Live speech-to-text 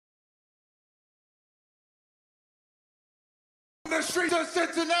the streets of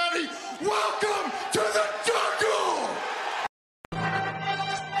Cincinnati. Welcome to the jungle!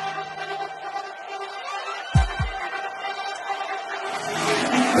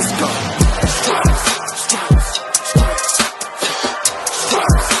 Let's go. Stripes, stripes, stripes,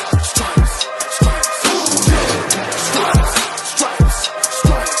 stripes, stripes, stripes, yeah. Stripes, stripes,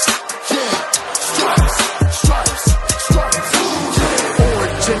 stripes, yeah. Stripes, stripes, stripes, yeah.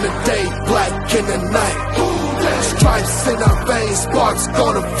 Orange in the day, black in the night. Stripes in our veins, sparks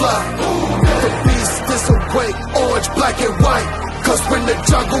gonna fly. The beast is awake, orange, black and white. Cause when the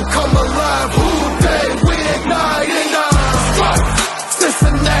jungle come alive, who day we ignite and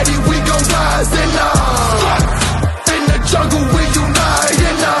Cincinnati, we gon' rise and in the jungle we unite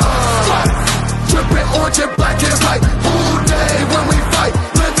and dripping orange and black and white. Who day when we fight,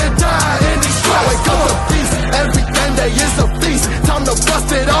 live and die in these stripes. Wake up the beast, every day is a feast. Time to bust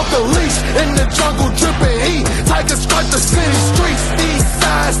it off the leash. In the jungle dripping heat, tigers strike the city streets. East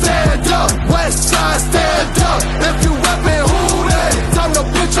side stand up, west side stand up. If you reppin' who day, time to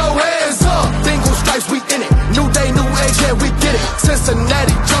put your hands up. Bingo stripes, we in it. New day, new age, yeah, we get it.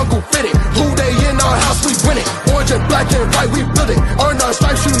 Cincinnati jungle fitted. Who they in our house, we win it. Orange and black and white, we build it. Earn our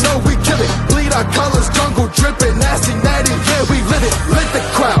stripes, you know we kill it. Bleed our colors, jungle dripping. Nasty, natty, yeah, we lit it. Lit the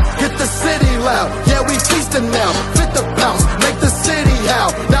crowd, get the city loud. Yeah, we feasting now. Fit the bounce, make the city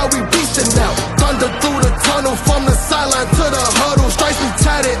howl. Now we beastin' now. Thunder through the tunnel, from the sideline to the huddle. Stripes we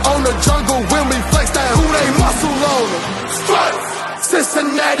tatted on the jungle when we flex that who they muscle on them. Stripes,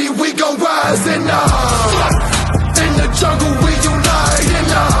 Cincinnati, we gon' rise and in the jungle we unite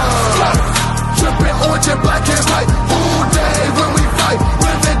and dripping orange and black and white. All day when we fight,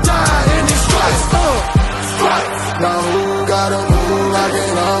 live and die in these stripes. Stripes. Now who gotta move like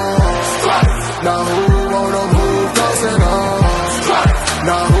it on? Stripes. Now who wanna move crossing on? Stripes.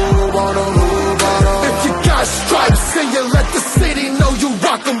 Now who wanna move on? If you got stripes and you let the city know you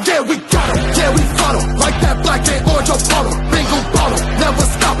rock 'em, yeah we got 'em, yeah we fought 'em. Like that black and orange upon 'em, bingo bought 'em, never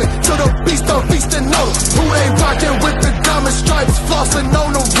stop it till the beast on feasting on 'em. Who they rockin' with the diamond stripes, flossing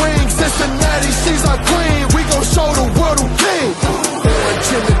on the ring. Cincinnati, she's our queen, we gon' show the world who king. Orange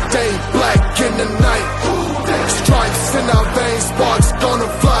in the day, black in the night. Stripes in our veins, sparks gonna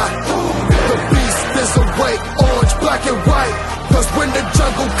fly. The beast is awake, orange, black and white. Cause when the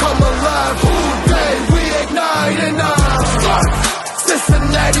jungle come alive, who day we ignite and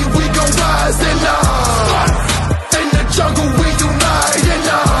Cincinnati, we gon' rise and in the jungle we unite and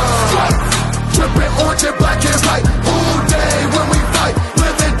dripping orange and black and white. All day when we fight,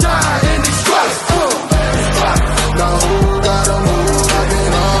 live and die in these stripes. Now who gotta move like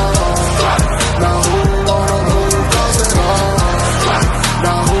it on? Now who wanna move crossing on?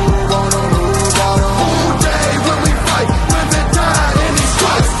 Now who wanna move on? All day when we fight, live and die in these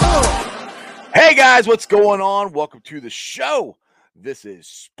stripes. Hey guys, what's going on? Welcome to the show. This is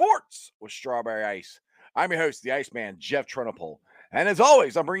Sports with Strawberry Ice. I'm your host, the Iceman, Jeff Trenopole. And as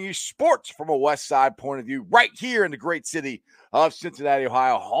always, I'm bringing you sports from a West Side point of view right here in the great city of Cincinnati,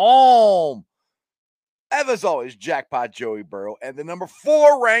 Ohio, home. And as always, Jackpot Joey Burrow and the number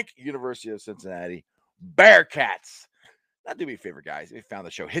 4 ranked University of Cincinnati Bearcats. Now, do me a favor, guys. If you found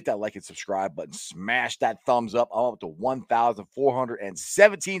the show, hit that like and subscribe button. Smash that thumbs up. I'm up to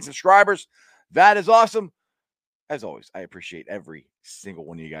 1,417 subscribers. That is awesome. As always, I appreciate every single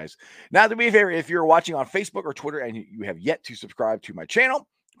one of you guys. Now, do me a favor, if you're watching on Facebook or Twitter and you have yet to subscribe to my channel,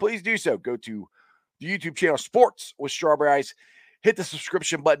 please do so. Go to the YouTube channel Sports with Strawberry Ice. Hit the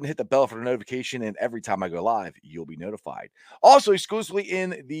subscription button, hit the bell for the notification, and every time I go live, you'll be notified. Also, exclusively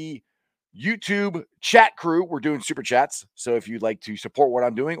in the YouTube chat crew, we're doing super chats. So if you'd like to support what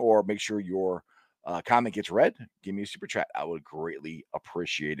I'm doing or make sure your comment gets read, give me a super chat. I would greatly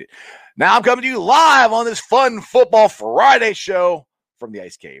appreciate it. Now I'm coming to you live on this fun Football Friday show from the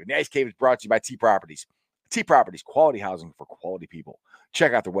Ice Cave. And the Ice Cave is brought to you by T Properties. T Properties, quality housing for quality people.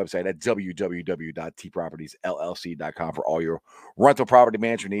 Check out their website at www.tpropertiesllc.com for all your rental property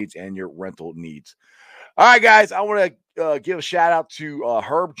management needs and your rental needs. All right, guys, I want to give a shout out to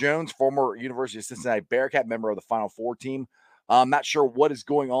Herb Jones, former University of Cincinnati Bearcat member of the Final Four team. I'm not sure what is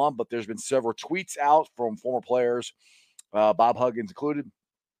going on, but there's been several tweets out from former players, Bob Huggins included,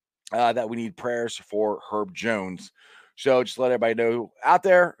 that we need prayers for Herb Jones. So just let everybody know out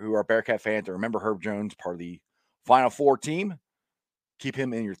there who are Bearcat fans to remember Herb Jones, part of the Final Four team. Keep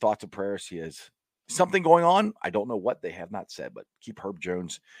him in your thoughts and prayers. He has something going on. I don't know what, they have not said, but keep Herb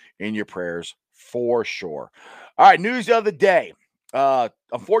Jones in your prayers for sure. All right, news of the day.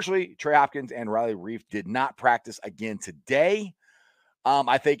 Unfortunately, Trey Hopkins and Riley Reiff did not practice again today.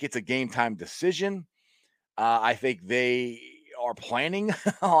 I think it's a game time decision. I think they are planning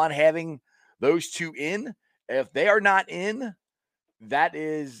on having those two in. If they are not in, that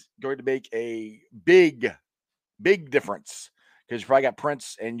is going to make a big difference because you probably got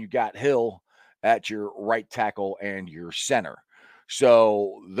Prince and you got Hill at your right tackle and your center.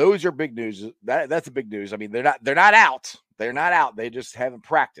 So those are big news. That's a big news. I mean, they're not out. They're not out. They just haven't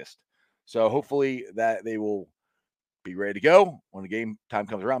practiced. So hopefully that they will be ready to go when the game time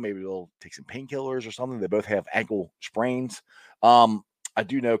comes around. Maybe they'll take some painkillers or something. They both have ankle sprains. I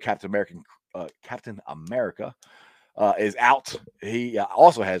do know Captain America is out. He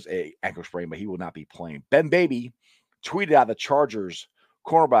also has a ankle sprain, but he will not be playing. Ben Baby tweeted out the Chargers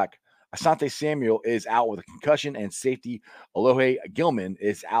cornerback Asante Samuel is out with a concussion, and safety Alohe Gilman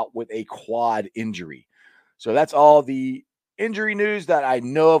is out with a quad injury. So that's all the injury news that I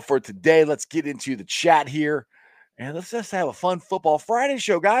know of for today. Let's get into the chat here, and let's just have a fun Football Friday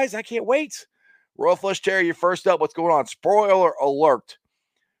show, guys. I can't wait. Royal Flush Terry, you're first up. What's going on? Spoiler alert.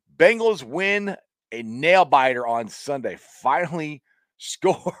 Bengals win a nail biter on Sunday. Finally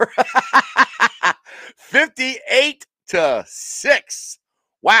score 58-6.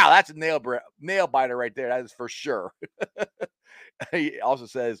 Wow, that's a nail biter right there. That is for sure. He also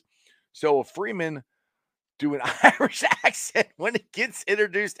says, so will Freeman do an Irish accent when he gets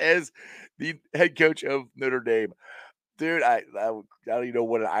introduced as the head coach of Notre Dame? Dude, I don't even know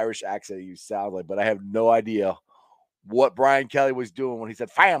what an Irish accent you sound like, but I have no idea what Brian Kelly was doing when he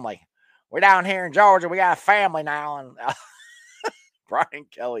said family. We're down here in Georgia. We got a family now. And Brian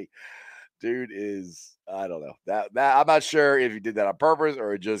Kelly, dude, is, I don't know. That I'm not sure if he did that on purpose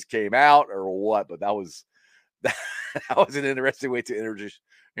or it just came out or what, but that was an interesting way to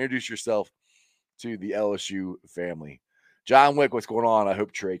introduce yourself to the LSU family. John Wick, what's going on? I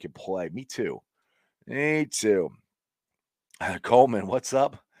hope Trey can play. Me too. Coleman, what's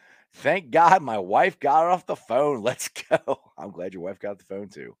up? Thank God my wife got off the phone. Let's go. I'm glad your wife got the phone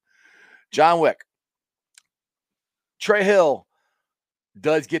too. John Wick. Trey Hill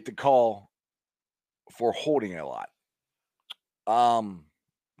does get the call for holding a lot.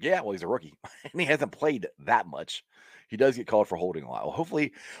 Yeah, well, he's a rookie and he hasn't played that much. He does get called for holding a lot. Well,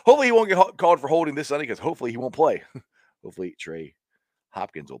 hopefully he won't get called for holding this Sunday because hopefully he won't play. Hopefully Trey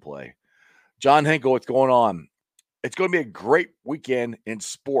Hopkins will play. John Hinkle, what's going on? It's going to be a great weekend in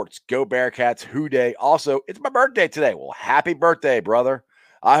sports. Go Bearcats, Who Day. Also, it's my birthday today. Well, happy birthday, brother.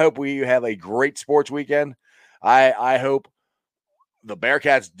 I hope we have a great sports weekend. I hope the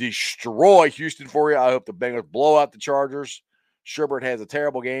Bearcats destroy Houston for you. I hope the Bengals blow out the Chargers. Sherbert has a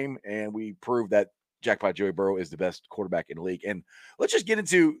terrible game, and we prove that Jackpot Joey Burrow is the best quarterback in the league. And let's just get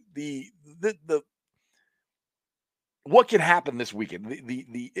into the what can happen this weekend.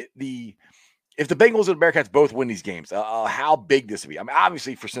 If the Bengals and the Bearcats both win these games, how big this will be. I mean,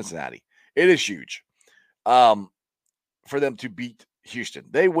 obviously for Cincinnati, it is huge for them to beat Houston.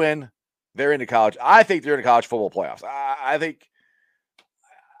 They win. They're into college. I think they're into college football playoffs.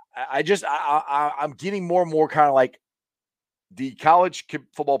 I'm getting more and more kind of like the college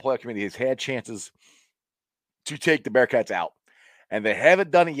football playoff committee has had chances to take the Bearcats out, and they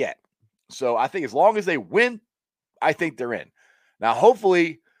haven't done it yet. So I think as long as they win, I think they're in. Now,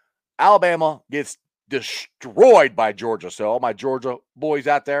 hopefully, Alabama gets destroyed by Georgia. So all my Georgia boys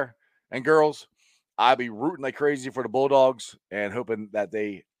out there and girls, I'll be rooting like crazy for the Bulldogs and hoping that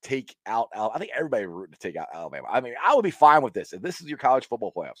they take out Alabama. I think everybody rooting to take out Alabama. I mean, I would be fine with this. If this is your college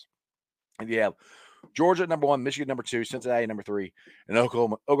football playoffs, and you have Georgia number 1, Michigan number 2, Cincinnati number 3, and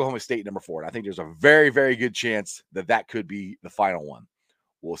Oklahoma State number 4. And I think there's a very, very good chance that could be the final one.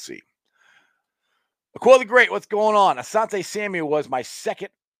 We'll see. Aquila the Great, what's going on? Asante Samuel was my second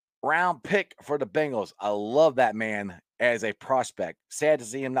round pick for the Bengals. I love that man as a prospect. Sad to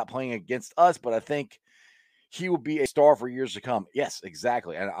see him not playing against us, but I think he will be a star for years to come. Yes,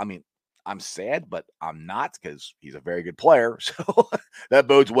 exactly. And I mean, I'm sad, but I'm not because he's a very good player. So that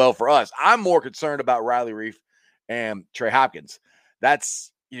bodes well for us. I'm more concerned about Riley Reiff and Trey Hopkins.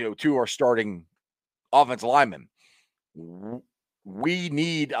 That's, two of our starting offensive linemen. We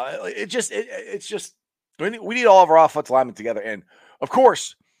need, we need all of our offensive linemen together. And of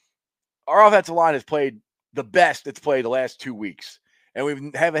course, our offensive line has played the best it's played the last 2 weeks. And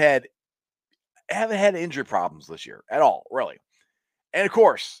we haven't had injury problems this year at all, really. And of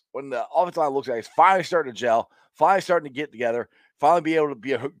course, when the offensive line looks like it's finally starting to gel, finally starting to get together, finally be able to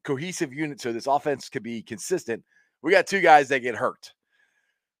be a cohesive unit so this offense could be consistent, we got 2 guys that get hurt.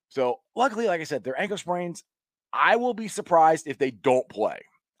 So luckily, like I said, they're ankle sprains. I will be surprised if they don't play.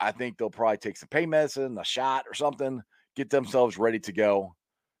 I think they'll probably take some pain medicine, a shot or something, get themselves ready to go.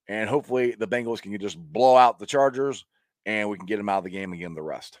 And hopefully the Bengals can just blow out the Chargers and we can get them out of the game and give them the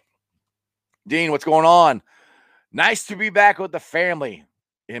rest. Dean, what's going on? Nice to be back with the family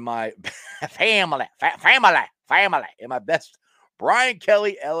in my family, in my best Brian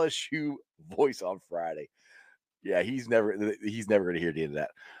Kelly, LSU voice on Friday. Yeah, he's never going to hear the end of that.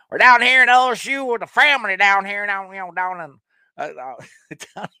 We're down here in LSU with the family down here, down down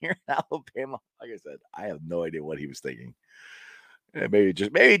here in Alabama. Like I said, I have no idea what he was thinking. Maybe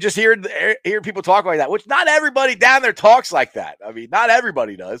just hear people talk like that, which not everybody down there talks like that. I mean, not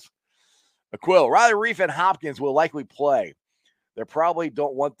everybody does. Quill, Riley Reef and Hopkins will likely play. They probably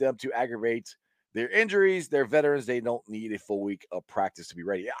don't want them to aggravate their injuries. They're veterans. They don't need a full week of practice to be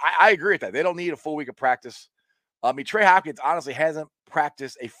ready. I agree with that. They don't need a full week of practice. I mean, Trey Hopkins honestly hasn't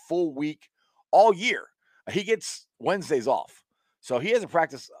practiced a full week all year. He gets Wednesdays off. So he hasn't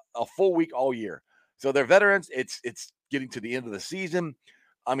practiced a full week all year. So they're veterans. It's getting to the end of the season.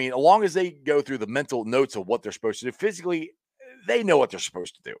 I mean, as long as they go through the mental notes of what they're supposed to do, physically, they know what they're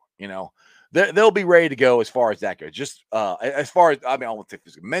supposed to do. You know, they'll be ready to go as far as that goes. Just as far as, I mean, I won't say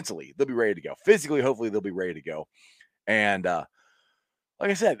physically, mentally, they'll be ready to go. Physically, hopefully, they'll be ready to go. And like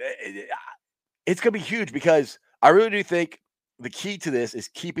I said, it's going to be huge because I really do think the key to this is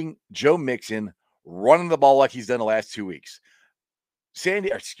keeping Joe Mixon running the ball like he's done the last 2 weeks. I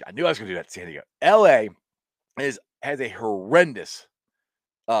knew I was going to do that to San Diego. LA has a horrendous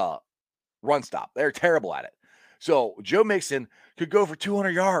run stop. They're terrible at it. So Joe Mixon could go for 200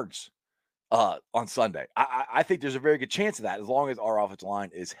 yards on Sunday. I think there's a very good chance of that as long as our offensive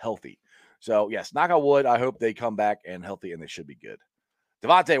line is healthy. So, yes, knock on wood. I hope they come back and healthy, and they should be good.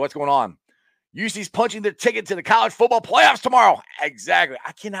 Devontae, what's going on? UC's punching their ticket to the college football playoffs tomorrow. Exactly.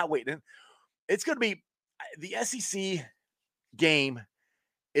 I cannot wait. It's going to be the SEC game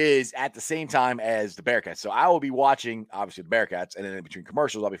is at the same time as the Bearcats. So I will be watching, obviously, the Bearcats, and then in between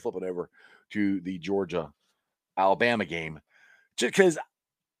commercials, I'll be flipping over to the Georgia-Alabama game. Just because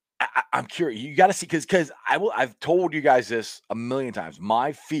I'm curious. You got to see, because I've told you guys this a million times.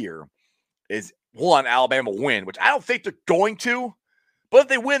 My fear is, one, Alabama will win, which I don't think they're going to. But if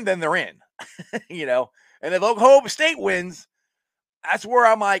they win, then they're in. You know? And if Oklahoma State wins, that's where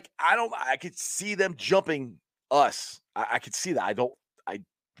I'm like, I could see them jumping us. I could see that. I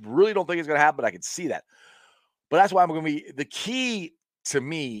really don't think it's going to happen, but I can see that. But that's why I'm going to be, the key to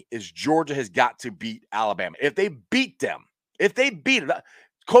me is Georgia has got to beat Alabama. If they beat them,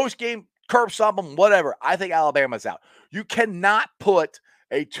 close game, curb stomp them, whatever, I think Alabama's out. You cannot put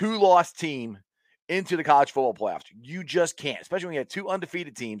a 2-loss team into the college football playoffs. You just can't, especially when you have 2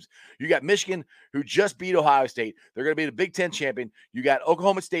 undefeated teams. You got Michigan, who just beat Ohio State. They're going to be the Big Ten champion. You got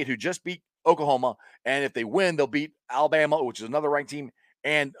Oklahoma State, who just beat Oklahoma. And if they win, they'll beat Alabama, which is another ranked team,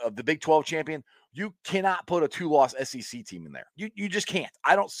 and the Big 12 champion. You cannot put a 2-loss SEC team in there. You just can't.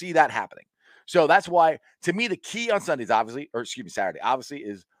 I don't see that happening. So that's why, to me, the key on Saturday, obviously,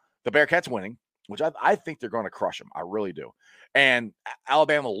 is the Bearcats winning, which I think they're going to crush them. I really do. And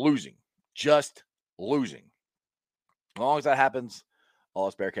Alabama losing. Just losing. As long as that happens, all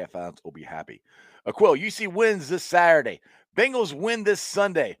us Bearcat fans will be happy. Quill, UC wins this Saturday. Bengals win this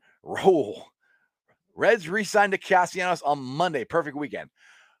Sunday. Roll. Reds re-signed to Castellanos on Monday. Perfect weekend.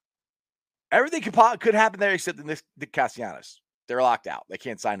 Everything could happen there except the Castellanos. They're locked out. They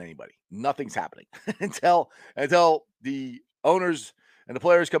can't sign anybody. Nothing's happening until the owners and the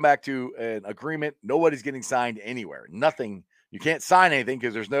players come back to an agreement. Nobody's getting signed anywhere. Nothing. You can't sign anything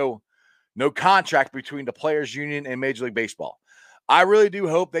because there's no contract between the Players Union and Major League Baseball. I really do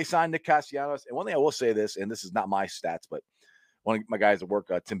hope they sign Nick Castellanos. And one thing I will say this, and this is not my stats, but one of my guys at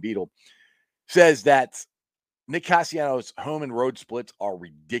work, Tim Beadle, says that Nick Castellanos' home and road splits are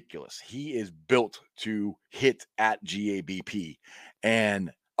ridiculous. He is built to hit at GABP.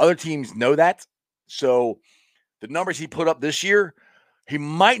 And other teams know that. So the numbers he put up this year, he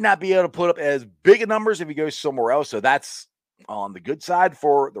might not be able to put up as big a numbers if he goes somewhere else. So that's on the good side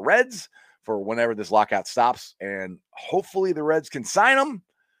for the Reds for whenever this lockout stops. And hopefully the Reds can sign him.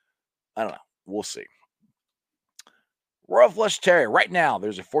 I don't know. We'll see. Royal Flush Terrier. Right now,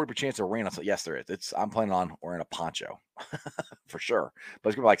 there's a 40% chance of rain. Yes, there is. I'm planning on wearing a poncho for sure. But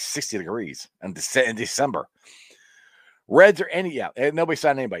it's going to be like 60 degrees in December. Reds are and nobody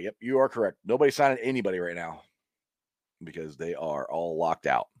signed anybody. Yep, you are correct. Nobody's signing anybody right now because they are all locked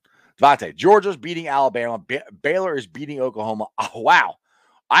out. Devontae, Georgia's beating Alabama. Baylor is beating Oklahoma. Oh, wow.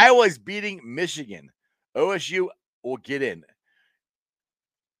 Iowa is beating Michigan. OSU will get in.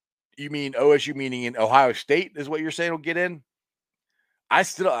 You mean OSU meaning in Ohio State is what you're saying will get in? I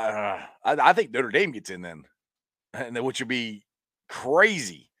still, I think Notre Dame gets in then, and which would be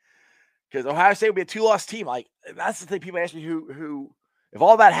crazy because Ohio State would be a 2-loss team. Like that's the thing. People ask me who, if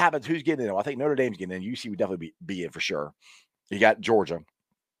all that happens, who's getting in? Well, I think Notre Dame's getting in. UC would definitely be in for sure. You got Georgia.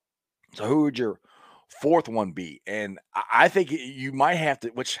 So who would your 4th one be? And I think you might have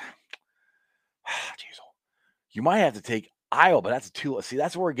to, you might have to take Iowa, but that's a two. See,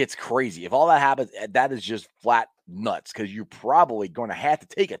 that's where it gets crazy. If all that happens, that is just flat nuts because you're probably going to have to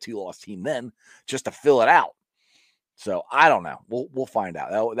take a 2-loss team then just to fill it out. So I don't know. We'll find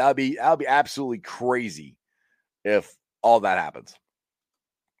out. That would be absolutely crazy if all that happens.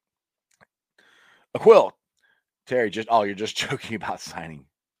 Quill, Terry, you're just joking about signing.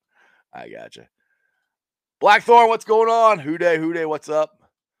 I gotcha. Blackthorn, what's going on? Houday, what's up?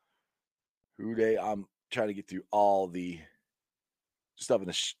 Houday, I'm trying to get through all the stuff in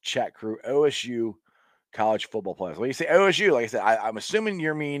the chat crew. OSU college football players. When you say OSU, like I said, I'm assuming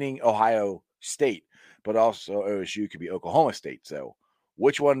you're meaning Ohio State, but also OSU could be Oklahoma State. So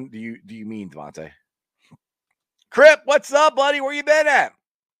which one do you mean, Devontae? Crip, what's up, buddy? Where you been at?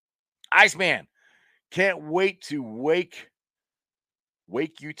 Iceman, can't wait to wake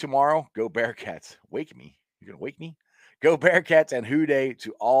you tomorrow. Go Bearcats. Wake me. You're gonna wake me? Go Bearcats and Houday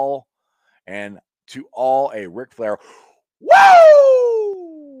to all a Ric Flair.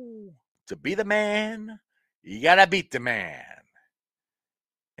 Woo! To be the man, you gotta beat the man.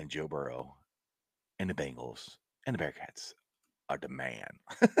 And Joe Burrow and the Bengals and the Bearcats are the man.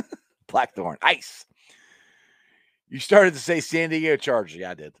 Blackthorn, ice. You started to say San Diego Chargers.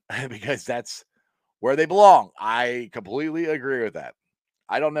 Yeah, I did. Because that's where they belong. I completely agree with that.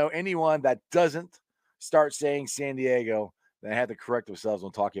 I don't know anyone that doesn't start saying San Diego. They had to correct themselves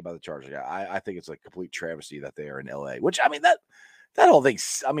when talking about the Chargers. Yeah, I think it's a complete travesty that they are in LA, which I mean that whole thing.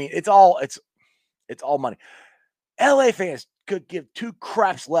 I mean, it's all money. LA fans could give two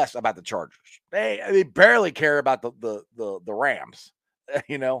craps less about the Chargers. They barely care about the Rams.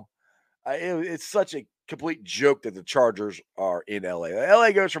 You know, it's such a complete joke that the Chargers are in LA.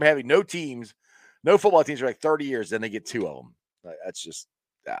 LA goes from having no football teams for like 30 years, then they get two of them. That's just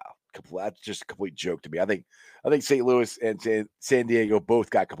a complete joke to me. I think St. Louis and San Diego both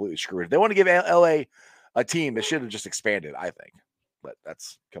got completely screwed. If they want to give LA a team, they should have just expanded, I think. But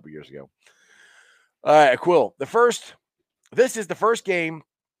that's a couple years ago. All right, cool. This is the first game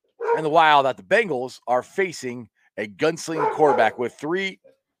in the while that the Bengals are facing a gunslinging quarterback with three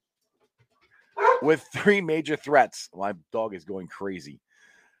major threats. My dog is going crazy.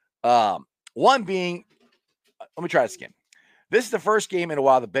 One being, let me try this again. This is the first game in a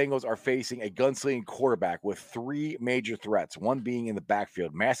while the Bengals are facing a gunslinging quarterback with three major threats, one being in the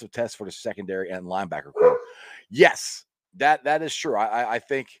backfield. Massive test for the secondary and linebacker core. Yes, that is true. I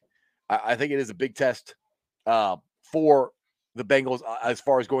think it is a big test for the Bengals as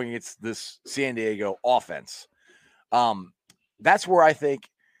far as going against this San Diego offense. That's where I think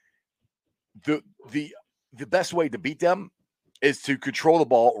the best way to beat them is to control the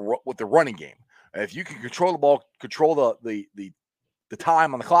ball with the running game. If you can control the ball, control the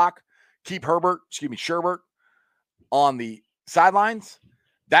time on the clock, keep Sherbert on the sidelines,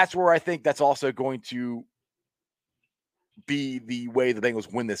 that's where I think that's also going to be the way the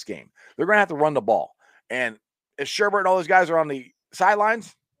Bengals win this game. They're going to have to run the ball. And if Sherbert and all those guys are on the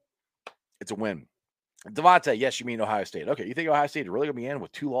sidelines, it's a win. Devontae, yes, you mean Ohio State. Okay, you think Ohio State is really going to be in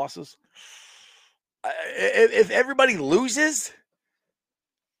with 2 losses? If everybody loses,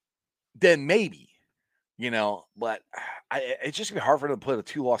 then maybe, but it's just going to be hard for them to put a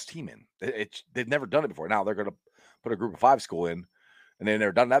 2-loss team in. They've never done it before. Now they're going to put a group of 5 school in, and they've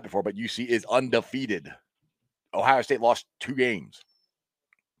never done that before, but UC is undefeated. Ohio State lost 2 games.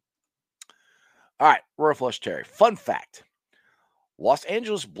 All right, Royal Flush Terry. Fun fact. Los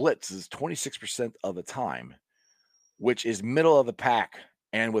Angeles blitzes 26% of the time, which is middle of the pack.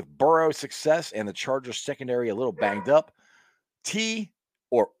 And with Burrow's success and the Chargers secondary a little banged up,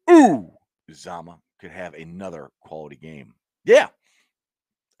 Zama could have another quality game. Yeah.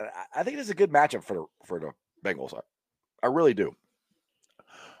 I think it's a good matchup for the Bengals. I really do.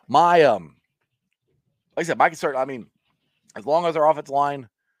 Like I said, my concern, I mean, as long as our offensive line,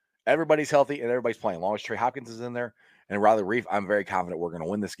 everybody's healthy and everybody's playing, as long as Trey Hopkins is in there and Riley Reef, I'm very confident we're going to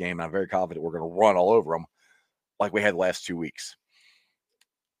win this game. And I'm very confident we're going to run all over them like we had the last 2 weeks.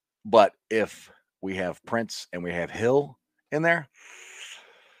 But if we have Prince and we have Hill in there,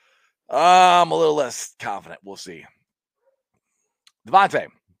 I'm a little less confident. We'll see. Devontae,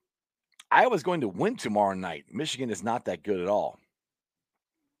 Iowa's going to win tomorrow night. Michigan is not that good at all.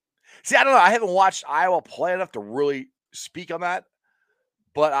 See, I don't know. I haven't watched Iowa play enough to really speak on that,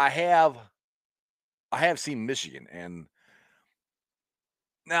 but I have seen Michigan. And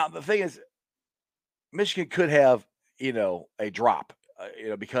now the thing is, Michigan could have, a drop,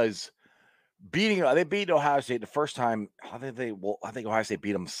 because they beat Ohio State the first time. I think Ohio State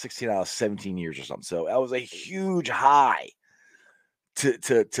beat them 16 out of 17 years or something. So that was a huge high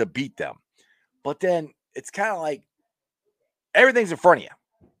to beat them. But then it's kind of like everything's in front of you.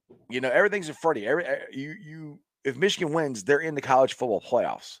 Everything's in front of you. if Michigan wins, they're in the college football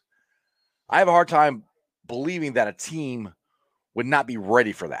playoffs. I have a hard time believing that a team would not be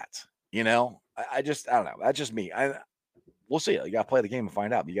ready for that. You know, I don't know. That's just me. We'll see. You got to play the game and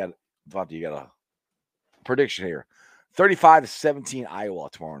find out. You got a prediction here: 35-17 Iowa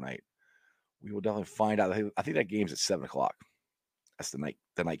tomorrow night. We will definitely find out. I think that game's at 7:00. That's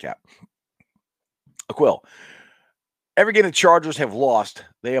the nightcap. Quill. Every game the Chargers have lost,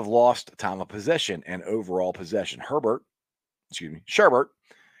 they have lost time of possession and overall possession. Sherbert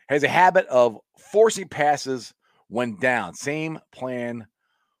has a habit of forcing passes when down. Same plan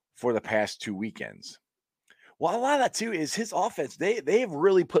for the past 2 weekends. Well, a lot of that too is his offense. They've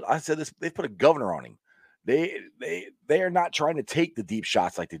really put, I said this, they've put a governor on him. They are not trying to take the deep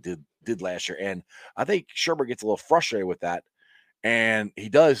shots like they did last year. And I think Sherbert gets a little frustrated with that. And he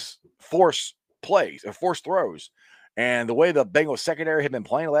does force plays or force throws. And the way the Bengals secondary have been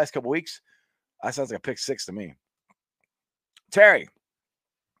playing the last couple of weeks, that sounds like a pick six to me. Terry,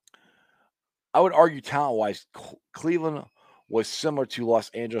 I would argue talent-wise, Cleveland was similar to Los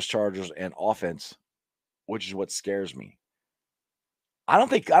Angeles Chargers and offense, which is what scares me. I don't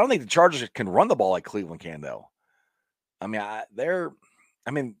think the Chargers can run the ball like Cleveland can, though. I mean,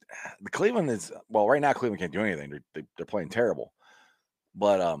 the Cleveland is, well, right now Cleveland can't do anything. They're playing terrible.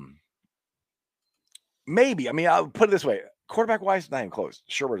 But maybe. I mean, I'll put it this way: quarterback-wise, not even close.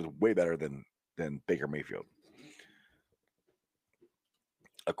 Sherbert is way better than Baker Mayfield.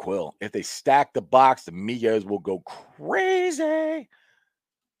 A Quill. If they stack the box, the Migos will go crazy.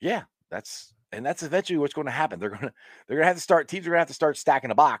 Yeah, that's eventually what's going to happen. They're gonna have to start. Teams are gonna have to start stacking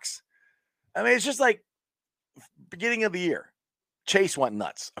the box. I mean, it's just like beginning of the year. Chase went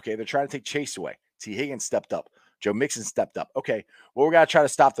nuts. Okay, they're trying to take Chase away. T. Higgins stepped up. Joe Mixon stepped up. Okay, well, we're gonna try to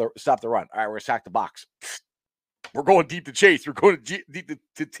stop the run. All right, we're gonna stack the box. We're going deep to Chase. We're going deep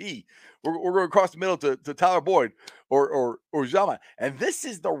to T. We're going across the middle to Tyler Boyd or Zama. And this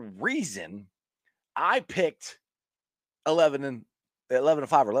is the reason I picked 11-5 or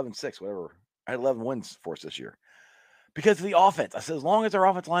 11-6, whatever. I had 11 wins for us this year because of the offense. I said, as long as our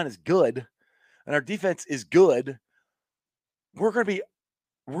offensive line is good and our defense is good, we're going to be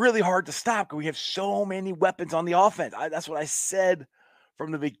really hard to stop because we have so many weapons on the offense. That's what I said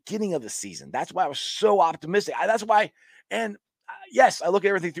from the beginning of the season. That's why I was so optimistic. That's why, and yes, I look at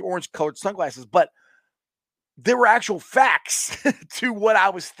everything through orange-colored sunglasses, but there were actual facts to what I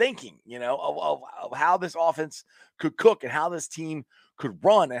was thinking, of how this offense could cook and how this team could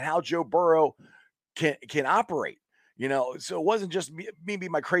run and how Joe Burrow can operate. So it wasn't just me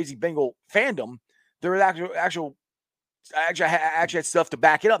being my crazy Bengal fandom. There was actual I actually had stuff to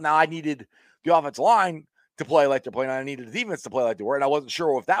back it up. Now I needed the offensive line to play like they're playing. I needed the defense to play like they were, and I wasn't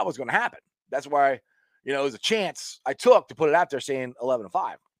sure if that was going to happen. That's why, it was a chance I took to put it out there saying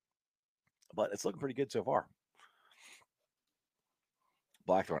 11-5. But it's looking pretty good so far.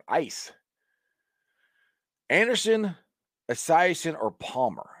 Blackthorn Ice. Anderson, Esiason, or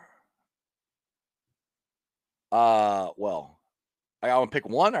Palmer? Well, I want to pick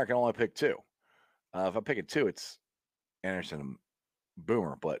one, or I can only pick two. If I'm picking two, it's Anderson and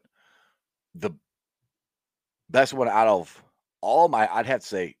Boomer. But the best one out of all my, I'd have to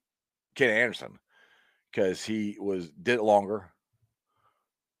say Ken Anderson, because he did it longer.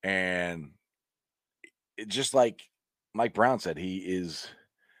 And it, just like Mike Brown said, he is,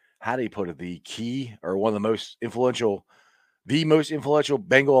 how do you put it, the key or one of the most influential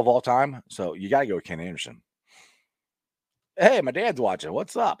Bengal of all time. So you got to go with Ken Anderson. Hey, my dad's watching.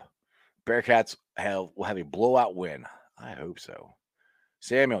 What's up? Bearcats will have a blowout win. I hope so.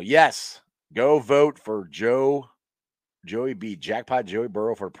 Samuel, yes. Go vote for Joey B. Jackpot Joey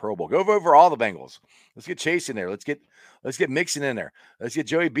Burrow for Pro Bowl. Go vote for all the Bengals. Let's get Chase in there. Let's get Mixon in there. Let's get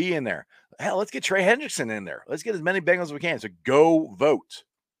Joey B in there. Hell, let's get Trey Hendrickson in there. Let's get as many Bengals as we can. So go vote.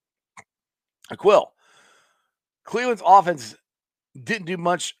 Quill. Cleveland's offense didn't do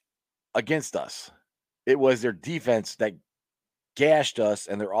much against us. It was their defense that gashed us,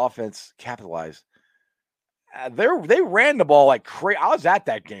 and their offense capitalized. They ran the ball like crazy. I was at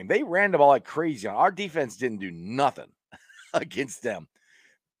that game. They ran the ball like crazy. Our defense didn't do nothing against them.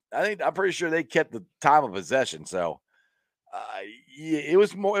 I'm pretty sure they kept the time of possession. So it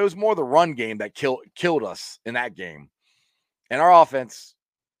was more the run game that killed us in that game. And our offense,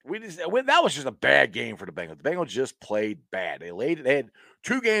 that was just a bad game for the Bengals. The Bengals just played bad. They had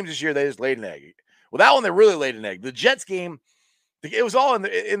 2 games this year. They just laid an egg. Well, that one they really laid an egg. The Jets game, it was all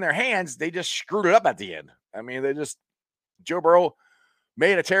in their hands. They just screwed it up at the end. I mean, Joe Burrow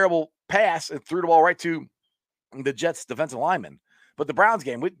made a terrible pass and threw the ball right to the Jets defensive lineman. But the Browns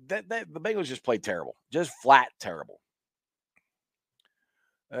game, the Bengals just played terrible, just flat terrible.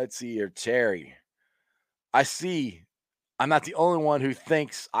 Let's see here, Terry. I see. I'm not the only one who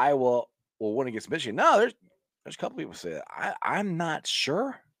thinks Iowa will win against Michigan. No, there's a couple people say that. I'm not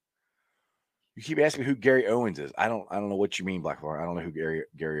sure. You keep asking me who Gary Owens is. I don't know what you mean, Black Lauren. I don't know who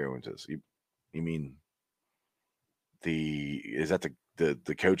Gary Owens is. You mean is that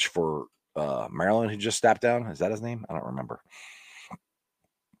the coach for Maryland who just stepped down? Is that his name? I don't remember.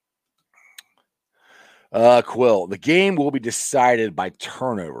 Quill, the game will be decided by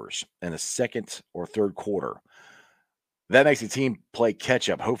turnovers in the second or third quarter. That makes the team play catch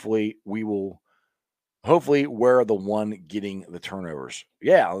up. Hopefully we're the one getting the turnovers.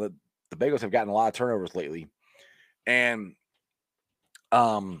 Yeah, the Bengals have gotten a lot of turnovers lately. And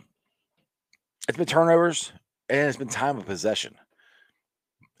it's been turnovers and it's been time of possession.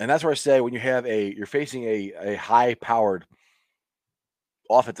 And that's where I say when you're facing a high-powered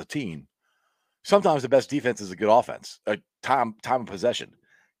offensive team, sometimes the best defense is a good offense. Time of possession.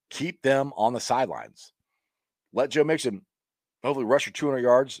 Keep them on the sidelines. Let Joe Mixon hopefully rush for 200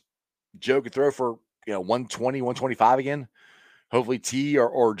 yards. Joe could throw for 120, 125 again. Hopefully T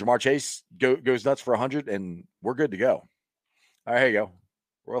or Jamar Chase goes nuts for 100, and we're good to go. All right, here you go.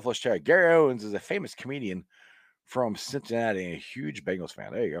 Royal Flush Cherry. Gary Owens is a famous comedian from Cincinnati and a huge Bengals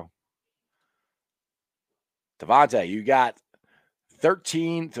fan. There you go. Devontae, you got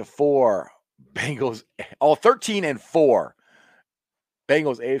 13-4 Bengals. Oh, 13-4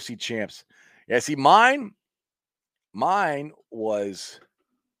 Bengals AFC champs. Yeah, see, mine was,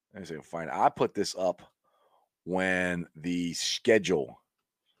 let me see if I can find it. I put this up when the schedule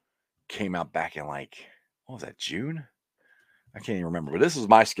came out back in what was that, June? I can't even remember, but this is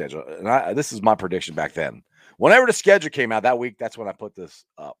my schedule. And this is my prediction back then. Whenever the schedule came out that week, that's when I put this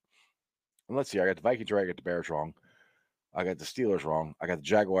up. And let's see, I got the Vikings right, I got the Bears wrong. I got the Steelers wrong. I got the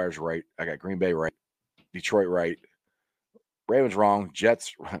Jaguars right. I got Green Bay right. Detroit right. Ravens wrong.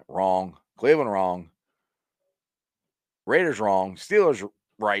 Jets wrong. Cleveland wrong. Raiders wrong. Steelers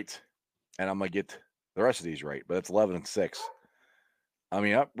right. And I'm going to get the rest of these right. But it's 11-6. I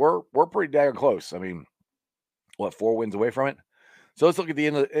mean, we're pretty dang close. I mean, 4 wins away from it? So let's look at the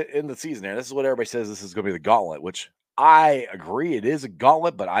end of the season there. This is what everybody says this is going to be the gauntlet, which I agree it is a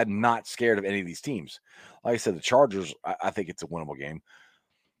gauntlet, but I'm not scared of any of these teams. Like I said, the Chargers, I think it's a winnable game.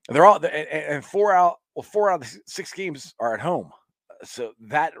 They're all and 4 out of the 6 games are at home. So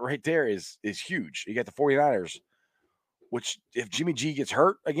that right there is huge. You got the 49ers, which if Jimmy G gets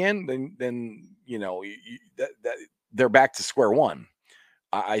hurt again, then they're back to square one.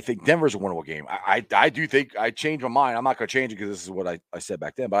 I think Denver's a winnable game. I do think I changed my mind. I'm not going to change it because this is what I said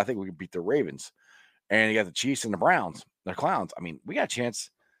back then, but I think we can beat the Ravens. And you got the Chiefs and the Browns. They're clowns. I mean, we got a chance.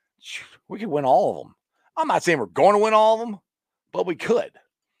 We could win all of them. I'm not saying we're going to win all of them, but we could.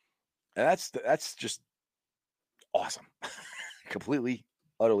 And that's just awesome. Completely,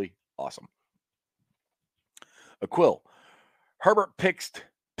 utterly awesome. Quill. Herbert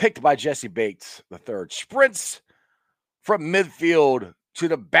picked by Jesse Bates III. Sprints from midfield to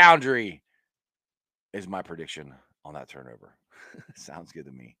the boundary is my prediction on that turnover. Sounds good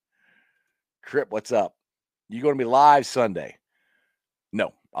to me. Crip, what's up? You going to be live Sunday?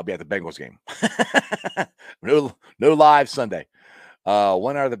 No, I'll be at the Bengals game. No live Sunday.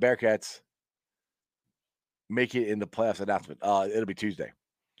 When are the Bearcats make it in the playoffs announcement? It'll be Tuesday.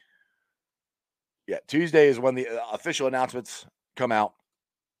 Yeah, Tuesday is when the official announcements come out.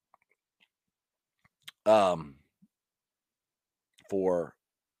 For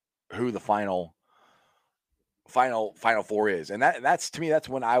who the final four is, and that's to me, that's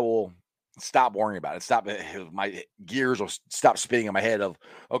when I will stop worrying about it. My gears will stop spinning in my head of,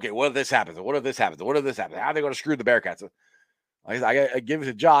 okay, what if this happens? What if this happens? What if this happens? How are they going to screw the Bearcats? I give it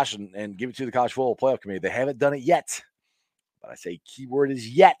to Josh and give it to the College Football Playoff Committee. They haven't done it yet, but I say keyword is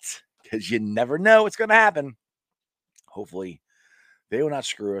yet because you never know what's going to happen. Hopefully, they will not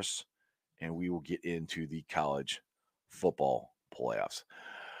screw us, and we will get into the college football playoffs.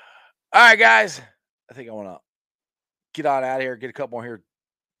 All right, guys. I think I want to get on out of here, get a couple more here.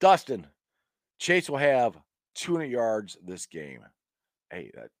 Dustin, Chase will have 200 yards this game.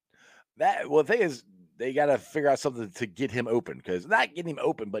 Hey, well, the thing is, they got to figure out something to get him open, because not getting him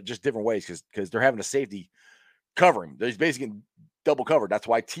open, but just different ways, because they're having a safety covering. They're basically getting double covered. That's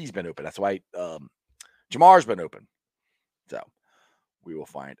why T's been open. That's why Jamar's been open. So we will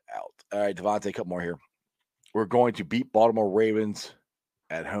find out. All right, Devontae, a couple more here. We're going to beat Baltimore Ravens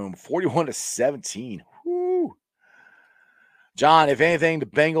at home 41-17. Woo. John, if anything, the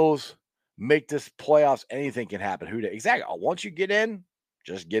Bengals make this playoffs, anything can happen. Exactly. Once you get in,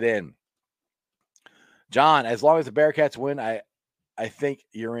 just get in. John, as long as the Bearcats win, I think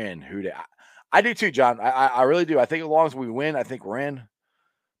you're in. I do too, John. I really do. I think as long as we win, I think we're in.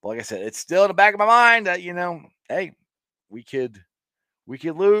 But like I said, it's still in the back of my mind that, you know, hey, we could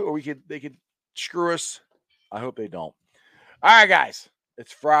lose, or they could screw us. I hope they don't. All right, guys,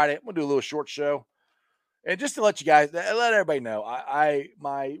 it's Friday. I'm gonna do a little short show, and just to let you guys, let everybody know,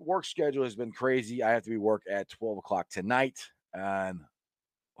 my work schedule has been crazy. I have to be work at 12 o'clock tonight, and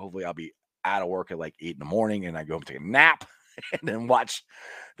hopefully I'll be out of work at like 8 in the morning, and I go home, take a nap, and then watch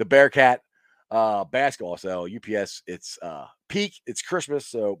the Bearcat basketball. So UPS, it's peak, it's Christmas,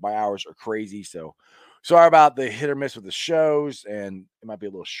 so my hours are crazy. So sorry about the hit or miss with the shows, and it might be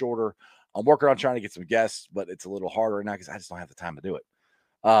a little shorter. I'm working on trying to get some guests, but it's a little harder right now because I just don't have the time to do it.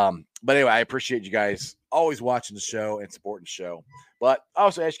 But anyway, I appreciate you guys always watching the show and supporting the show. But I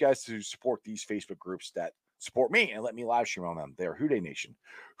also ask you guys to support these Facebook groups that support me and let me live stream on them. They're Houday Nation,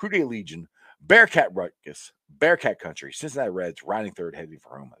 Houday Legion, Bearcat Ruckus, Bearcat Country, Cincinnati Reds, riding third, heading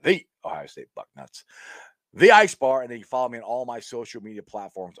for home, the Ohio State Bucknuts, the Ice Bar, and then you follow me on all my social media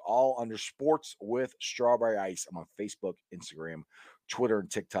platforms, all under Sports with Strawberry Ice. I'm on Facebook, Instagram, Twitter, and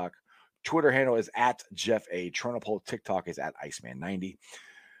TikTok. Twitter handle is at Jeff A. Tronopole. TikTok is at Iceman90.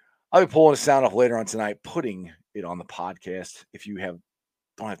 I'll be pulling the sound off later on tonight, putting it on the podcast. If you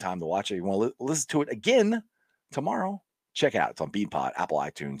don't have time to watch it, you want to listen to it again tomorrow, check it out. It's on BeanPod, Apple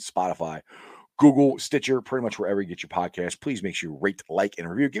iTunes, Spotify, Google, Stitcher, pretty much wherever you get your podcast. Please make sure you rate, like, and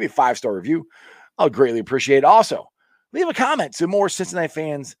review. Give me a 5-star review. I'll greatly appreciate it. Also, leave a comment so more Cincinnati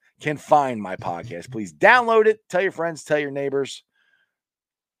fans can find my podcast. Please download it. Tell your friends, tell your neighbors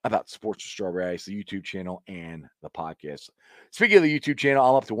about Sports with Strawberry Ice, the YouTube channel, and the podcast. Speaking of the YouTube channel,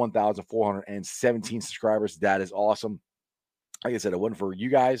 I'm up to 1,417 subscribers. That is awesome. Like I said, it wasn't for you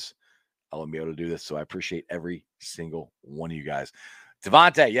guys, I wouldn't be able to do this, so I appreciate every single one of you guys.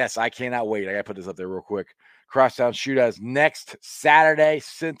 Devontae, yes, I cannot wait. I got to put this up there real quick. Crosstown Shootout is next Saturday,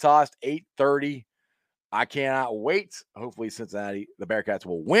 Cintas, 8:30. I cannot wait. Hopefully Cincinnati, the Bearcats,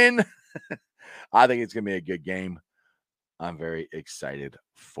 will win. I think it's going to be a good game. I'm very excited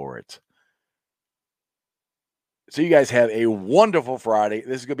for it. So you guys have a wonderful Friday.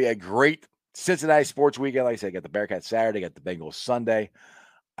 This is going to be a great Cincinnati sports weekend. Like I said, I got the Bearcats Saturday, got the Bengals Sunday.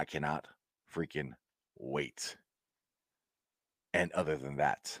 I cannot freaking wait. And other than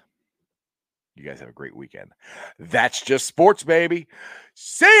that, you guys have a great weekend. That's just sports, baby.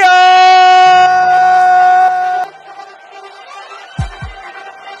 See ya!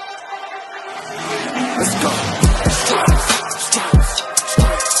 Let's go.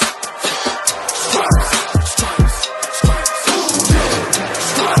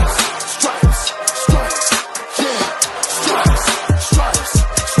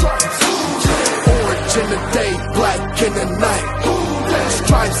 In the night,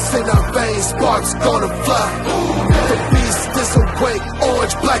 stripes in our veins, sparks gonna fly. The beast is awake,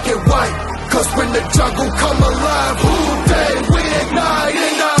 orange, black, and white. Cause when the jungle come alive, Houday, we ignite.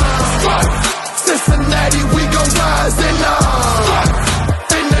 And Cincinnati, we gon' rise. And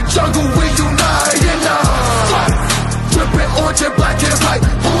in the jungle, we unite. And dripping orange and black and white.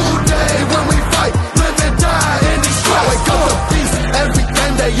 Houday, when we fight, live and die in these stripes. Wake up the beast, every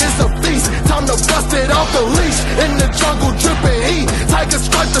day is a feast. Time to bust it off the leash. In the jungle, dripping heat. Tigers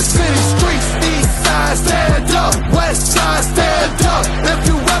strike the city streets. East side, stand up. West side, stand up. If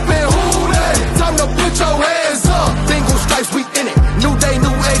you reppin' Houday, time to put your hands up. Bingo stripes, we in it. New day,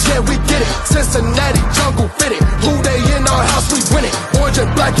 new age, yeah, we get it. Cincinnati, jungle fitted. Houday in our house, we win it. Orange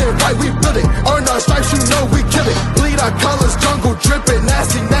and black and white, we build it. Earn our stripes, you know we kill it. Bleed our colors, jungle dripping.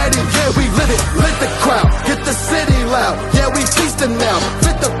 Nasty, natty, yeah, we live it. Lit the crowd, get the city loud. Yeah, we feasting now.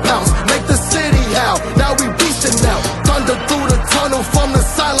 Fit the pounce, make the city howl. Now we beastin' now. Thunder through the tunnel, from the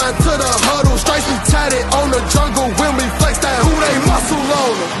sideline to the huddle. Stripes we tatted on the jungle when we flex that Houday muscle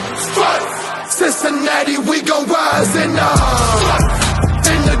on them. Stripes, Cincinnati, we gon' rise. And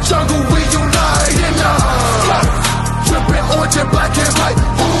in the jungle, we unite. And dripping orange and black and white.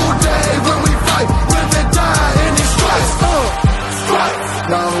 Houday, when we fight, live and die in these stripes. Stripes.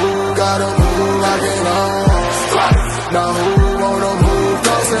 Now who gotta move like it on? Stripes. Now who wanna move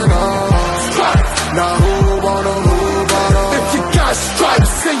crossing on? Stripes. Now who wanna move on? If you got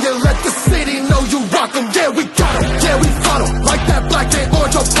stripes and you let the city know you rock 'em, yeah, we got 'em, yeah, we fought 'em. Like that black and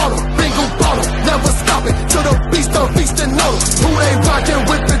orange on bottle, bingo bottle, never stop it, till the beast on feast and know who they rockin'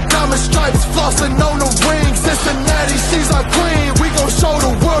 with the diamond stripes, flossing on the ring. Cincinnati, she's our queen.